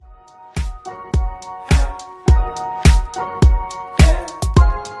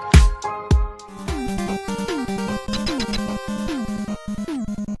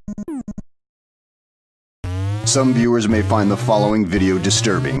Some viewers may find the following video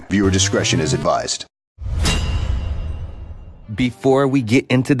disturbing. Viewer discretion is advised. Before we get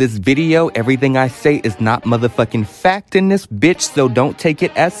into this video, everything I say is not motherfucking fact in this bitch, so don't take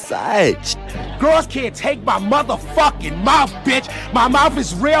it as such. Girls can't take my motherfucking mouth, bitch. My mouth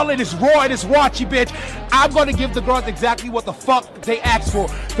is real, it is raw, it is raunchy, bitch. I'm gonna give the girls exactly what the fuck they asked for.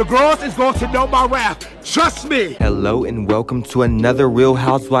 The girls is going to know my wrath. Trust me. Hello and welcome to another Real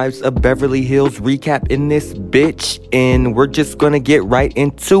Housewives of Beverly Hills recap in this bitch. And we're just gonna get right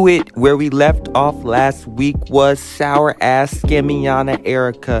into it. Where we left off last week was sour ass Scamiana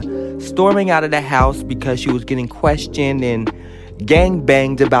Erica storming out of the house because she was getting questioned and gang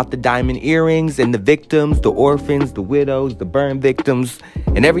banged about the diamond earrings and the victims, the orphans, the widows, the burn victims,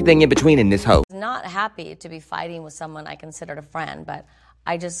 and everything in between in this hoe. Not happy to be fighting with someone I considered a friend, but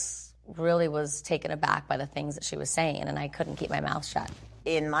I just really was taken aback by the things that she was saying, and I couldn't keep my mouth shut.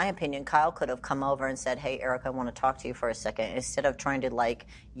 In my opinion, Kyle could have come over and said, hey, Erica, I want to talk to you for a second, instead of trying to,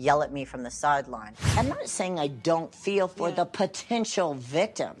 yell at me from the sideline. I'm not saying I don't feel for the potential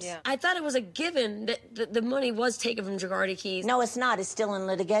victims. Yeah. I thought it was a given that the money was taken from Jacardi Keys. No, it's not. It's still in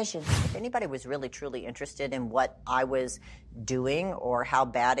litigation. If anybody was really, truly interested in what I was doing or how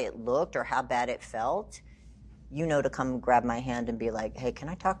bad it looked or how bad it felt, to come grab my hand and be like, hey, can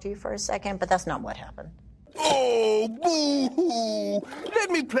I talk to you for a second? But that's not what happened. Oh, boo-hoo! Let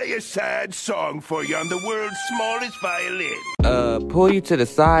me play a sad song for you on the world's smallest violin. Pull you to the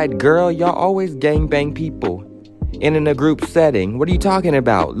side, girl. Y'all always gangbang people. And in a group setting. What are you talking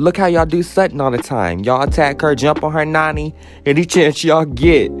about? Look how y'all do Sutton all the time. Y'all attack her, jump on her nanny, any chance y'all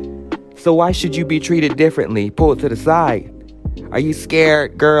get. So why should you be treated differently? Pull it to the side. Are you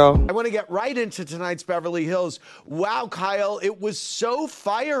scared, girl? I want to get right into tonight's Beverly Hills. Wow, Kyle, it was so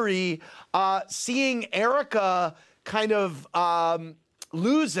fiery seeing Erica kind of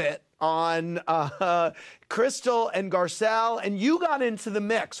lose it on Crystal and Garcelle, and you got into the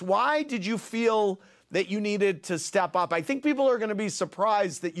mix. Why did you feel that you needed to step up? I think people are going to be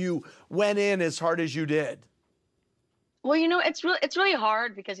surprised that you went in as hard as you did. Well, it's really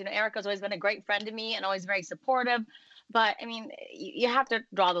hard because, Erica's always been a great friend to me and always very supportive. But, you have to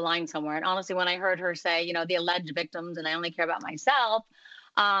draw the line somewhere. And honestly, when I heard her say, the alleged victims and I only care about myself,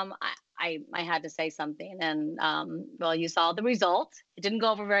 I had to say something. And, well, you saw the result. It didn't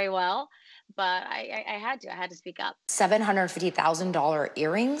go over very well, but I had to speak up. $750,000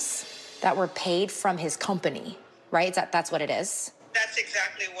 earrings that were paid from his company, right? That's what it is? That's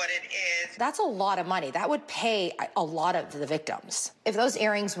exactly what it is. That's a lot of money. That would pay a lot of the victims. If those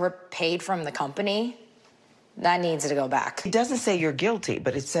earrings were paid from the company, that needs to go back. It doesn't say you're guilty,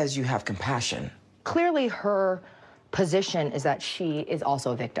 but it says you have compassion. Clearly her position is that she is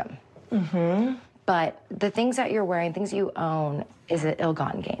also a victim. Mm-hmm. But the things that you're wearing, things you own, is it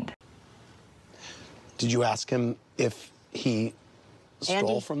ill-gotten gain? Did you ask him if he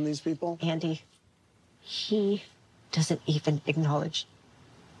stole from these people? Andy, he doesn't even acknowledge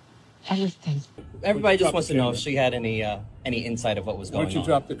everything. Everybody just wants to know if she had any insight of what was going on. Why don't you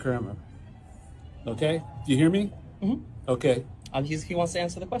drop the camera? Okay? Do you hear me? Mm-hmm. Okay. He wants to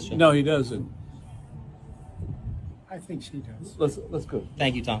answer the question. No, he doesn't. I think she does. Let's go.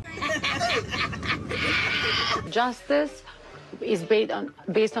 Thank you, Tom. Justice is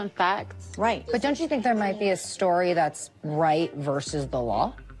based on facts. Right. But don't you think there might be a story that's right versus the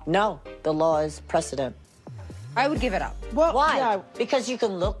law? No, the law is precedent. I would give it up. Well, why? Yeah. Because you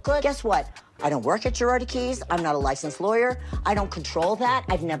can look good. Guess what? I don't work at Girardi Keys. I'm not a licensed lawyer. I don't control that.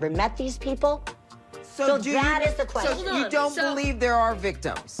 I've never met these people. So that is the question. So you don't believe there are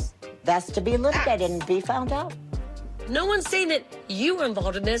victims? That's to be looked at and be found out. No one's saying that you were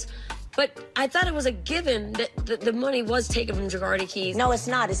involved in this, but I thought it was a given that the money was taken from Jacardi Keys. No, it's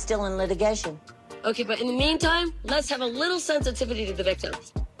not. It's still in litigation. Okay, but in the meantime, let's have a little sensitivity to the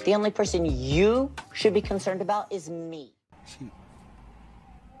victims. The only person you should be concerned about is me.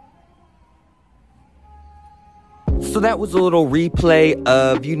 So that was a little replay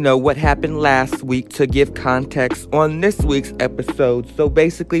of, what happened last week to give context on this week's episode. So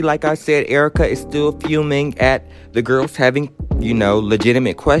basically, like I said, Erica is still fuming at the girls having,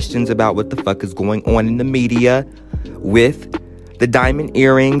 legitimate questions about what the fuck is going on in the media with the diamond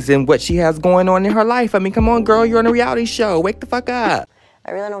earrings and what she has going on in her life. Come on, girl, you're on a reality show. Wake the fuck up.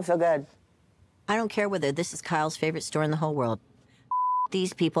 I really don't feel good. I don't care whether this is Kyle's favorite store in the whole world.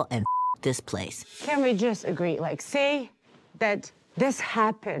 These people and this place. Can we just agree, say that this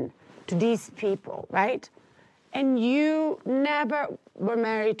happened to these people, right? And you never were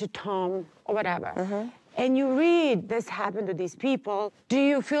married to Tom or whatever. Mm-hmm. And you read this happened to these people, do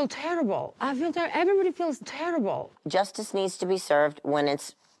you feel terrible? I feel terrible. Everybody feels terrible. Justice needs to be served when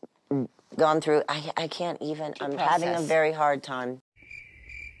it's gone through. I can't even. I'm having a very hard time.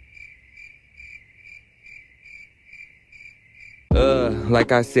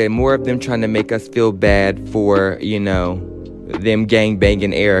 Like I said, more of them trying to make us feel bad for, you know, them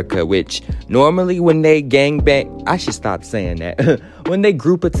gangbanging Erica, which normally when they gangbang, I should stop saying that. When they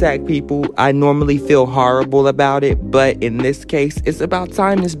group attack people, I normally feel horrible about it, but in this case, it's about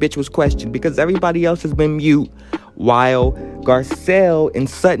time this bitch was questioned because everybody else has been mute while Garcelle and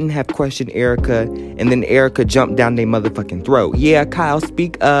Sutton have questioned Erica, and then Erica jumped down their motherfucking throat. Yeah, Kyle,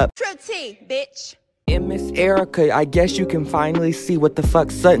 speak up. True tea, bitch. And Miss Erica, I guess you can finally see what the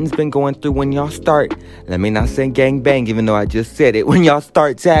fuck Sutton's been going through when y'all start, let me not say gangbang, even though I just said it, when y'all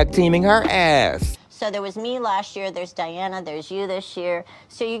start tag teaming her ass. So there was me last year, there's Diana, there's you this year.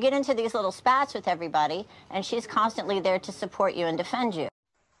 So you get into these little spats with everybody, and she's constantly there to support you and defend you.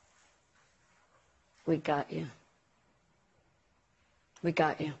 We got you. We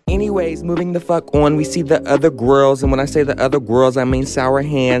got you. Anyways, moving the fuck on, we see the other girls, and when I say the other girls, I mean Sour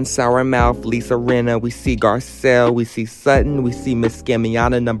Hands, Sour Mouth, Lisa Rinna, we see Garcelle, we see Sutton, we see Miss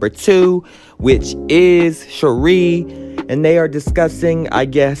Scamiana number 2, which is Cherie, and they are discussing, I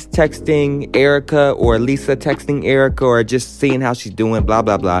guess, texting Erica, or Lisa texting Erica, or just seeing how she's doing, blah,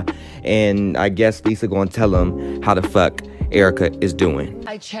 blah, blah, and I guess Lisa gonna tell them how the fuck Erica is doing.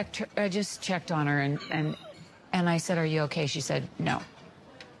 I just checked on her, and I said, "Are you okay?" She said, "No."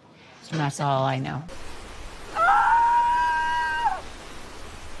 And that's all I know.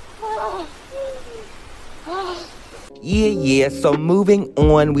 Yeah, so moving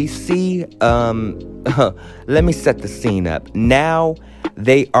on, we see, let me set the scene up. Now,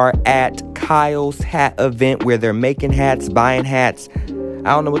 they are at Kyle's hat event where they're making hats, buying hats. I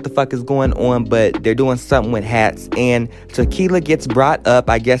don't know what the fuck is going on, but they're doing something with hats, and Tequila gets brought up.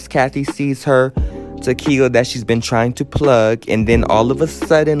 I guess Kathy sees her tequila that she's been trying to plug, and then all of a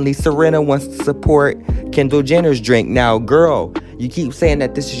sudden Lisa Rinna wants to support Kendall Jenner's drink. Now, girl, you keep saying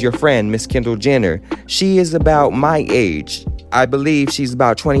that this is your friend, Miss Kendall Jenner. She is about my age. I believe she's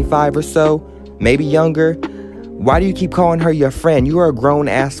about 25 or so, maybe younger. Why do you keep calling her your friend? You are a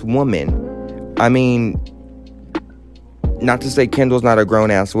grown-ass woman. I mean, not to say Kendall's not a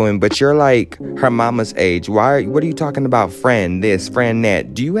grown-ass woman, but you're like her mama's age. What are you talking about, friend this, friend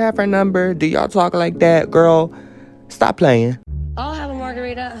that? Do you have her number? Do y'all talk like that, girl? Stop playing. I'll have a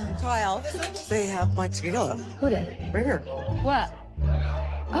margarita. Kyle, they have my tequila. Who did? Right here. What?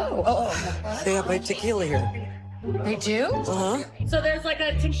 Oh. They have my tequila here. They do? Uh-huh. So there's like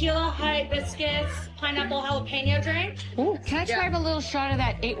a tequila, hibiscus, pineapple jalapeno drink. Ooh, can I try a little shot of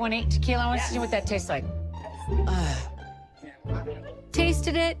that 818 tequila? I want to see what that tastes like.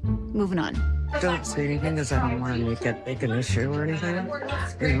 Tasted it. Moving on. Don't say anything because I don't want to make an issue or anything.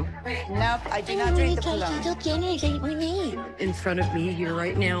 You know. Nope, I do not drink the cologne. In front of me here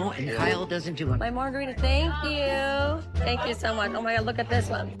right now, and Kyle doesn't do it. My margarita, thank you. Thank you so much. Oh my God, look at this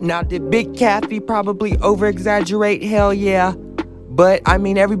one. Now, did Big Kathy probably over-exaggerate? Hell yeah. But, I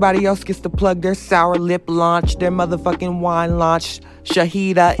mean, everybody else gets to plug their sour lip launch, their motherfucking wine launch,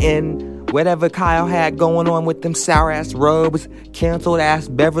 Shahida, and whatever Kyle had going on with them sour-ass robes, canceled-ass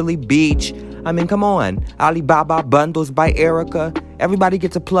Beverly Beach. I mean, come on. Alibaba bundles by Erica. Everybody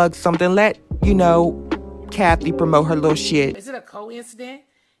gets to plug something. Let, you know, Kathy promote her little shit. Is it a coincidence?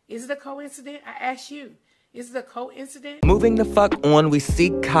 Is it a coincidence? I ask you. Is it a coincidence? Moving the fuck on, we see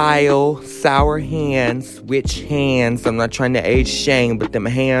Kyle, Sour Hands, which hands? I'm not trying to age shame, but them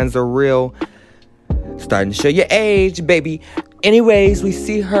hands are real. Starting to show your age, baby. Anyways, we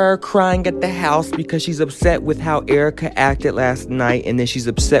see her crying at the house because she's upset with how Erica acted last night, and then she's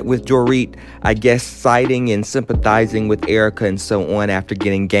upset with Dorit, I guess, siding and sympathizing with Erica and so on after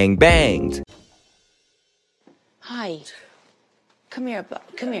getting gang banged. Hi. Come here,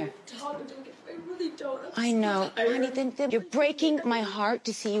 come here. I know, honey, then you're breaking my heart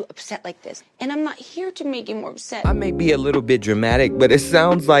to see you upset like this. And I'm not here to make you more upset. I may be a little bit dramatic, but it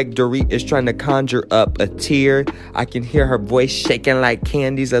sounds like Dorit is trying to conjure up a tear. I can hear her voice shaking like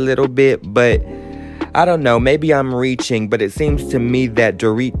Candy's a little bit, but I don't know, maybe I'm reaching, but it seems to me that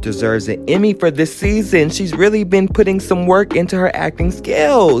Dorit deserves an Emmy for this season. She's really been putting some work into her acting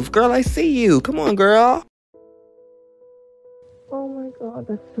skills. Girl, I see you. Come on, girl. Oh my God,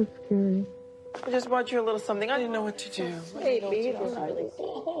 that's so scary. I just bought you a little something. I didn't know what to do. Baby,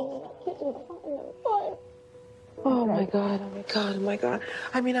 oh my God, oh my God, oh my God.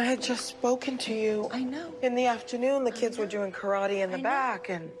 I mean, I had just spoken to you. I know. In the afternoon, the kids were doing karate in the back,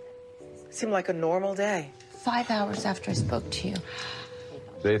 and it seemed like a normal day. 5 hours after I spoke to you,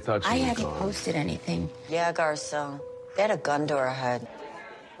 They thought I hadn't posted anything. Yeah, Garcelle. They had a gun to her head.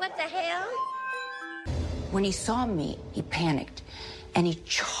 What the hell? When he saw me, he panicked. and he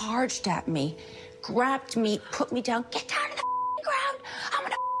charged at me, grabbed me, put me down, get down to the ground, I'm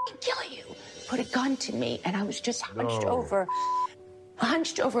gonna kill you. Put a gun to me, and I was just hunched over,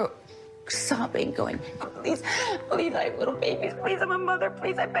 sobbing, going, please, please, I have little babies, please, I'm a mother,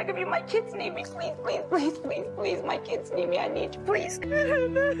 please, I beg of you, my kids need me, please, please, please, please, please, my kids need me, I need you, please.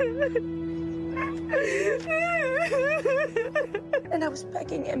 And I was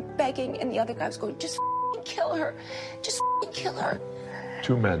begging and begging, and the other guy was going, just kill her, just kill her.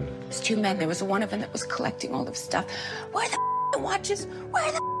 2 men. It was 2 men. There was one of them that was collecting all the stuff. Where are the watches? Where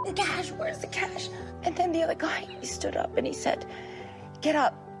are the cash? Where's the cash? And then the other guy, he stood up and he said, get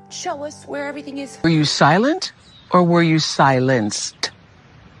up, show us where everything is. Were you silent or were you silenced?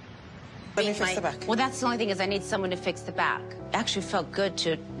 Let me fix the back. Well, that's the only thing is I need someone to fix the back. Actually felt good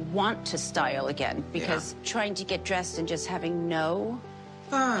to want to style again because trying to get dressed and just having no,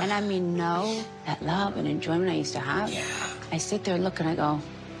 and I mean no, that love and enjoyment I used to have. Yeah. I sit there and look and I go,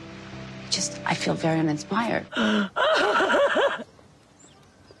 I feel very uninspired.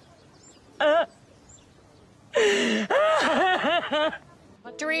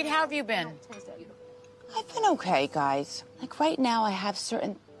 Dorit, how have you been? I've been okay, guys. Like right now I have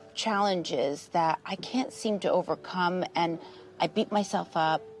certain challenges that I can't seem to overcome and I beat myself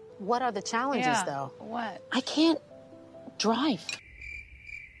up. What are the challenges though? What? I can't drive.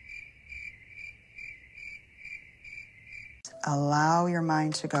 Allow your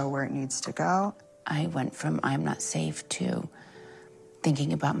mind to go where it needs to go. I went from I'm not safe to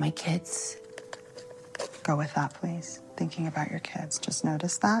thinking about my kids. Go with that, please. Thinking about your kids. Just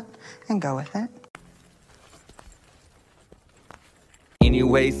notice that and go with it.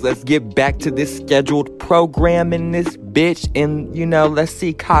 Anyways, let's get back to this scheduled program in this bitch. And, let's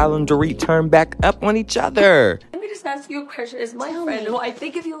see Kyle and Dorit turn back up on each other. Let me just ask you a question. As my friend, who I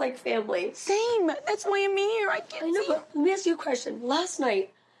think of you like family. Same. That's why I'm here. I know, but let me ask you a question. Last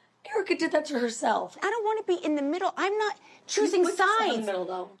night, Erica did that to herself. I don't want to be in the middle. I'm not choosing sides. In the middle,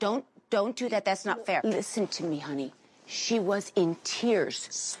 though. Don't do that. That's not fair. Listen to me, honey. She was in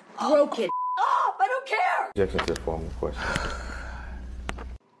tears. Broken. Oh, I don't care. Objection to the formal question.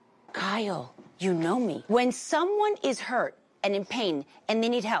 Kyle, you know me. When someone is hurt and in pain and they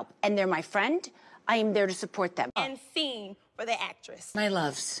need help and they're my friend, I am there to support them. And scene for the actress. My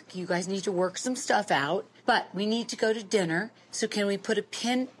loves, you guys need to work some stuff out, but we need to go to dinner. So can we put a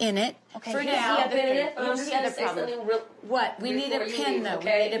pin in it? Okay. For now. What? We need a pin, though. We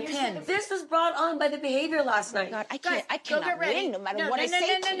need a pin. This was brought on by the behavior last night. God, I cannot win no matter what I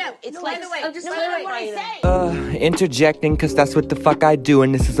say to you. It's like, no matter what I say. Interjecting, because that's what the fuck I do,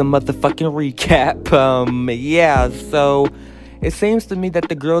 and this is a motherfucking recap. So it seems to me that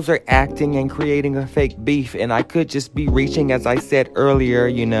the girls are acting and creating a fake beef, and I could just be reaching, as I said earlier,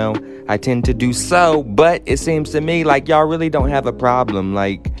 I tend to do so, but it seems to me like y'all really don't have a problem.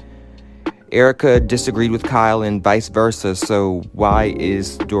 Like, Erica disagreed with Kyle and vice versa, so why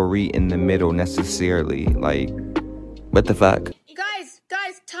is Dorit in the middle necessarily? Like, what the fuck? Guys,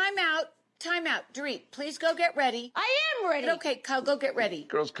 time out. Dorit, please go get ready. I am ready. Okay, Kyle, go get ready.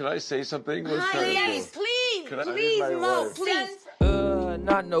 Girls, can I say something? Please, Mo, please.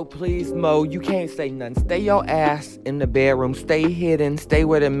 Not no please, Mo. You can't say nothing. Stay your ass in the bedroom. Stay hidden. Stay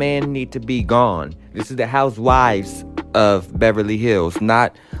where the man need to be gone. This is the Housewives of Beverly Hills,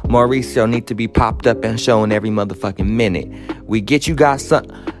 not Mauricio need to be popped up and shown every motherfucking minute. We get you got some.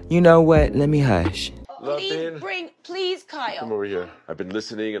 You know what? Let me hush. Please, Kyle. Come over here. I've been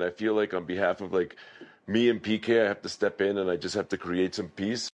listening, and I feel like on behalf of me and PK, I have to step in, and I just have to create some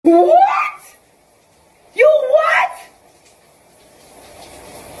peace. What? You what?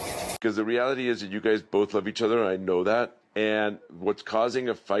 Because the reality is that you guys both love each other, and I know that. And what's causing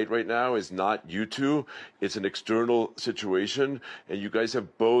a fight right now is not you two. It's an external situation. And you guys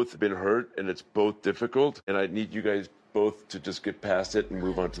have both been hurt, and it's both difficult. And I need you guys both to just get past it and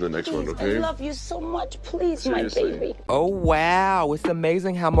move on to the next one, okay? I love you so much. Please, Seriously. my baby. Oh, wow. It's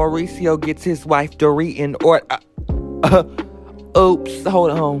amazing how Mauricio gets his wife Dorit in order. Oops.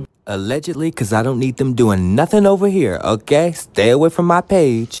 Hold on. Allegedly, because I don't need them doing nothing over here, okay? Stay away from my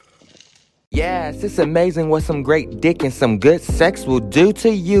page. Yes, it's amazing what some great dick and some good sex will do to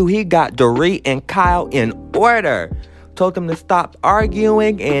you. He got Dorit and Kyle in order. Told them to stop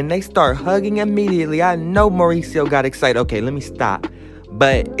arguing, and they start hugging immediately. I know Mauricio got excited. Okay, let me stop.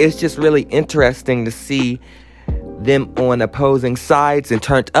 But it's just really interesting to see them on opposing sides and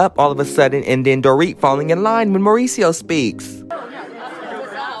turned up all of a sudden, and then Dorit falling in line when Mauricio speaks.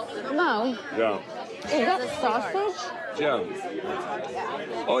 Mo? Yeah. Is that sausage? Yeah.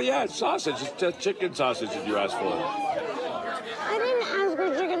 Oh, yeah, it's sausage. It's just chicken sausage that you asked for. I didn't ask for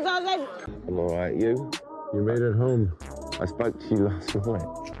chicken sausage. I'm all right. You made it home. I spoke to you last night.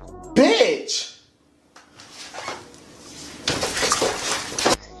 Bitch!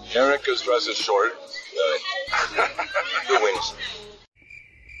 Erica's dress is short. Who wins?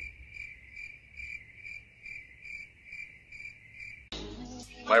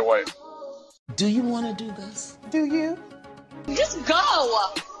 My wife. Do you want to do this? Do you? Just go.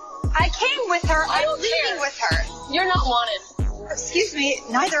 I came with her. I'm leaving with her. You're not wanted. Excuse me,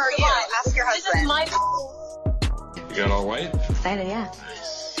 neither are you. Ask your husband. This is my... You got all white? Excited, yeah.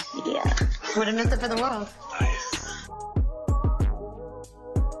 Yeah. Wouldn't miss it for the world.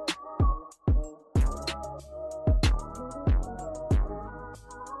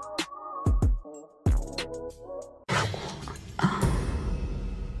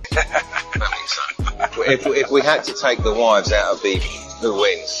 If we had to take the wives out of beef, who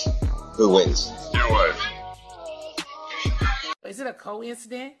wins? Who wins? Your wife. Is it a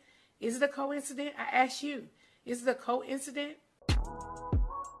coincidence? Is it a coincidence? I ask you. Is it a coincidence?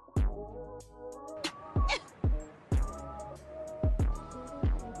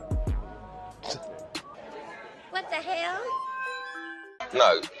 What the hell?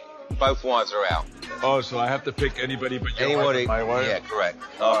 No, both wives are out. Oh, so I have to pick anybody but your Anybody? wife, my wife? Yeah, correct.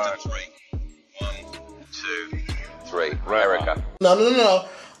 After three. 1, 2, 3. Erica. No.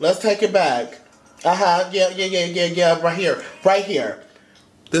 Let's take it back. Yeah. Right here.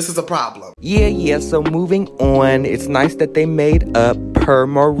 This is a problem. Yeah, so moving on. It's nice that they made up per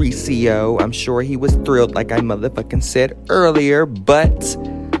Mauricio. I'm sure he was thrilled like I motherfucking said earlier. But,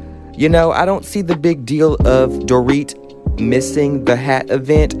 you know, I don't see the big deal of Dorit missing the hat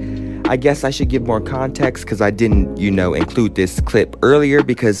event. I guess I should give more context because I didn't, include this clip earlier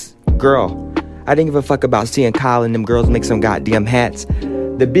because, girl, I didn't give a fuck about seeing Kyle and them girls make some goddamn hats.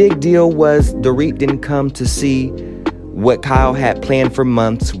 The big deal was Dorit didn't come to see what Kyle had planned for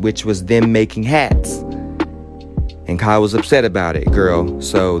months, which was them making hats. And Kyle was upset about it, girl.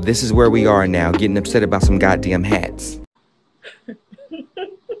 So this is where we are now, getting upset about some goddamn hats.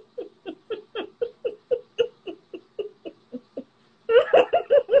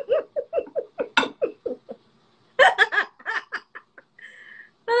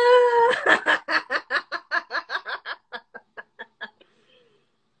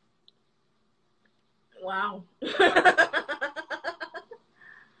 Wow.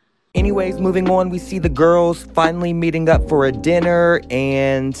 Anyways, moving on, we see the girls finally meeting up for a dinner,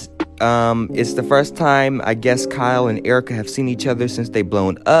 and it's the first time, I guess, Kyle and Erica have seen each other since they've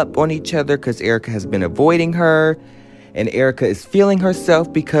blown up on each other because Erica has been avoiding her, and Erica is feeling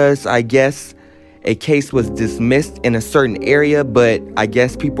herself because, I guess, a case was dismissed in a certain area, but I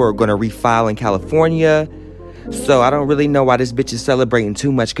guess people are going to refile in California. So I don't really know why this bitch is celebrating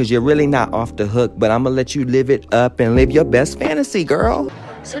too much because you're really not off the hook, but I'm going to let you live it up and live your best fantasy, girl.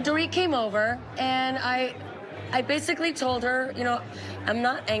 So Dorit came over, and I basically told her, I'm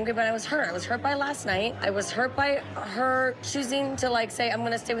not angry, but I was hurt. I was hurt by last night. I was hurt by her choosing to, say, I'm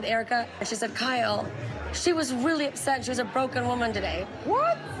going to stay with Erica. And she said, Kyle, she was really upset. She was a broken woman today.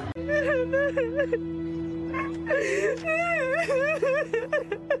 What?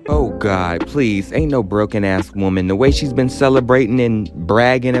 Oh, God, please. Ain't no broken-ass woman. The way she's been celebrating and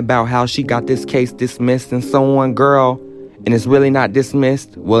bragging about how she got this case dismissed and so on, girl, and it's really not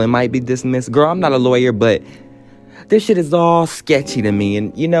dismissed. Well, it might be dismissed. Girl, I'm not a lawyer, but this shit is all sketchy to me.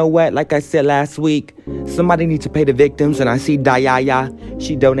 And you know what? Like I said last week, somebody needs to pay the victims, and I see Dayaya.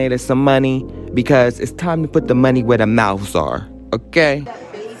 She donated some money because it's time to put the money where the mouths are, okay?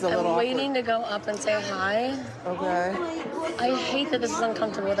 I'm waiting to go up and say hi. Okay. I hate that this is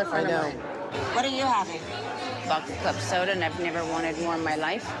uncomfortable with a friend of mine. What are you having? Vodka club soda, and I've never wanted more in my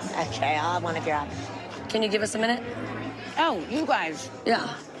life. Okay, I'll have one if you're having. Can you give us a minute? Oh, you guys.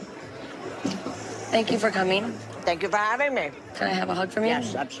 Yeah. Thank you for coming. Thank you for having me. Can I have a hug from you?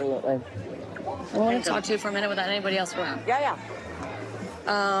 Yes, absolutely. I want to talk to you for a minute without anybody else around. Yeah.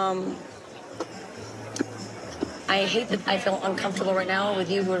 I hate that I feel uncomfortable right now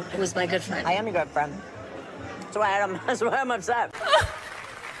with you, who is my good friend. I am your good friend. That's why I'm upset.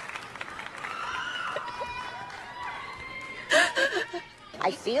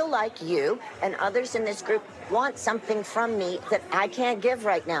 I feel like you and others in this group want something from me that I can't give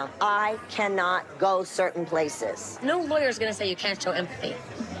right now. I cannot go certain places. No lawyer's gonna say you can't show empathy.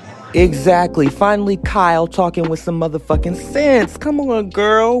 Exactly. Finally, Kyle talking with some motherfucking sense. Come on,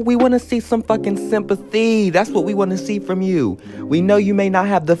 girl. We want to see some fucking sympathy. That's what we want to see from you. We know you may not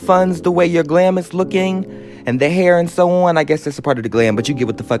have the funds the way your glam is looking and the hair and so on. I guess that's a part of the glam, but you get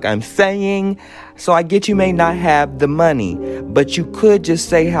what the fuck I'm saying. So I get you may not have the money, but you could just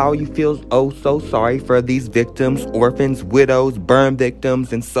say how you feel so sorry for these victims, orphans, widows, burn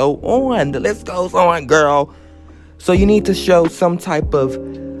victims, and so on. The list goes on, girl. So you need to show some type of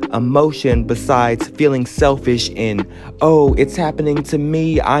emotion besides feeling selfish and, oh, it's happening to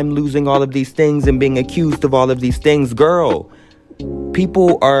me, I'm losing all of these things and being accused of all of these things. Girl,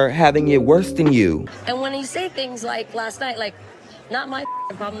 people are having it worse than you. And when you say things like last night, like, not my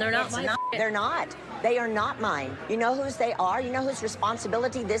problem, they're not my They're not. They are not mine. You know whose they are? You know whose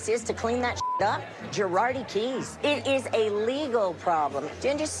responsibility this is to clean that up? Girardi Keys. It is a legal problem. Do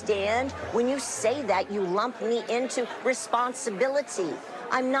you understand? When you say that, you lump me into responsibility.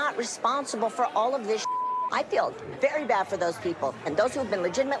 I'm not responsible for all of this. I feel very bad for those people, and those who have been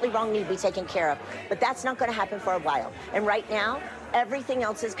legitimately wrong need to be taken care of. But that's not going to happen for a while. And right now, everything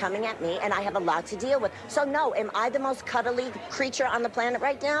else is coming at me, and I have a lot to deal with. So no, am I the most cuddly creature on the planet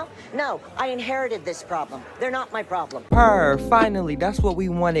right now? No, I inherited this problem. They're not my problem. Finally, that's what we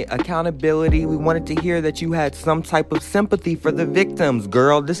wanted. Accountability. We wanted to hear that you had some type of sympathy for the victims,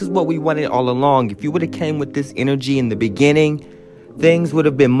 girl. This is what we wanted all along. If you would have came with this energy in the beginning, things would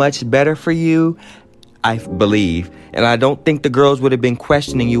have been much better for you, I believe. And I don't think the girls would have been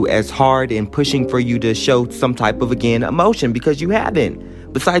questioning you as hard and pushing for you to show some type of, again, emotion, because you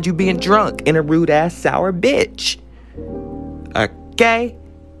haven't. Besides you being drunk and a rude-ass sour bitch. Okay?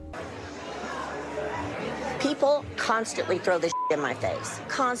 People constantly throw this in my face.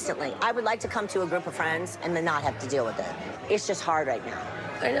 Constantly. I would like to come to a group of friends and then not have to deal with it. It's just hard right now.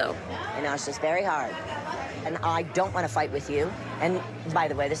 I know. I know, it's just very hard. And I don't want to fight with you. And by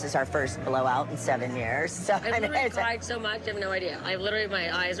the way, this is our first blowout in 7 years. So I literally cried so much, you have no idea. I literally,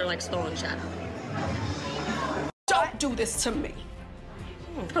 my eyes are like stolen shut. Don't do this to me.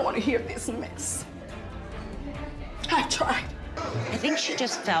 I don't want to hear this mess. I tried. I think she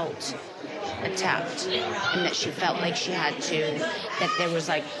just felt attacked, and that she felt like she had to, that there was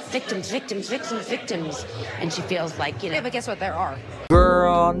like victims, and she feels like, Yeah, but guess what? There are.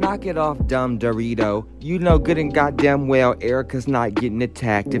 Girl, knock it off, dumb Dorito. You know good and goddamn well Erica's not getting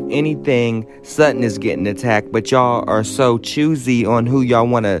attacked. If anything, Sutton is getting attacked, but y'all are so choosy on who y'all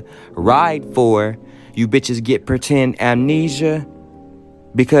want to ride for. You bitches get pretend amnesia.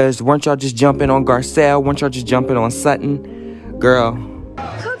 Because weren't y'all just jumping on Garcelle? Weren't y'all just jumping on Sutton? Girl.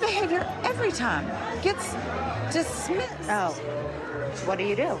 Her behavior every time gets dismissed. Oh. What do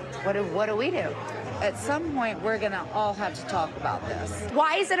you do? What do we do? At some point, we're going to all have to talk about this.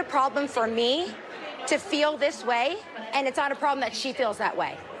 Why is it a problem for me to feel this way, and it's not a problem that she feels that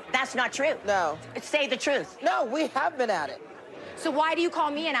way? That's not true. No. Say the truth. No, we have been at it. So why do you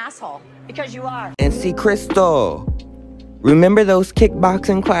call me an asshole? Because you are. And see, Crystal, remember those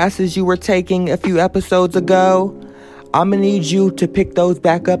kickboxing classes you were taking a few episodes ago? I'm gonna need you to pick those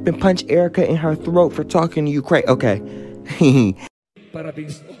back up and punch Erica in her throat for talking to you crazy. Okay.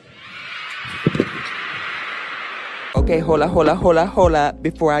 Okay, hola.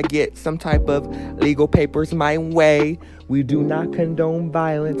 Before I get some type of legal papers my way, we do not condone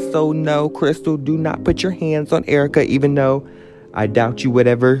violence. So no, Crystal, do not put your hands on Erica, even though I doubt you would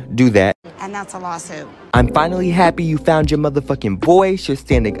ever do that. And that's a lawsuit. I'm finally happy you found your motherfucking voice. You're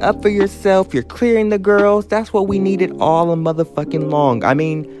standing up for yourself. You're clearing the girls. That's what we needed all a motherfucking long. I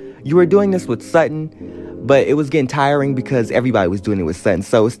mean, you were doing this with Sutton, but it was getting tiring because everybody was doing it with Sutton.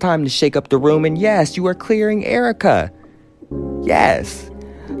 So it's time to shake up the room. And yes, you are clearing Erica. Yes.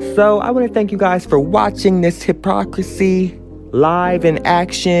 So I want to thank you guys for watching this hypocrisy live in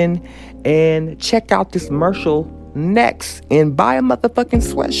action. And check out this commercial next and buy a motherfucking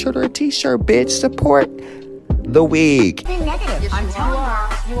sweatshirt or a t-shirt, bitch. Support the wig. Being negative. I'm telling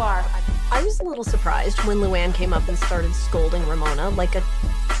you. You are. I was a little surprised when Luann came up and started scolding Ramona like a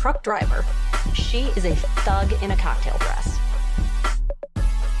truck driver. She is a thug in a cocktail dress.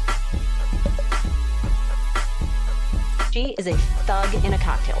 She is a thug in a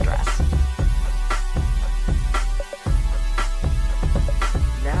cocktail dress.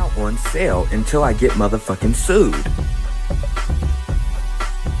 Now on sale until I get motherfucking sued.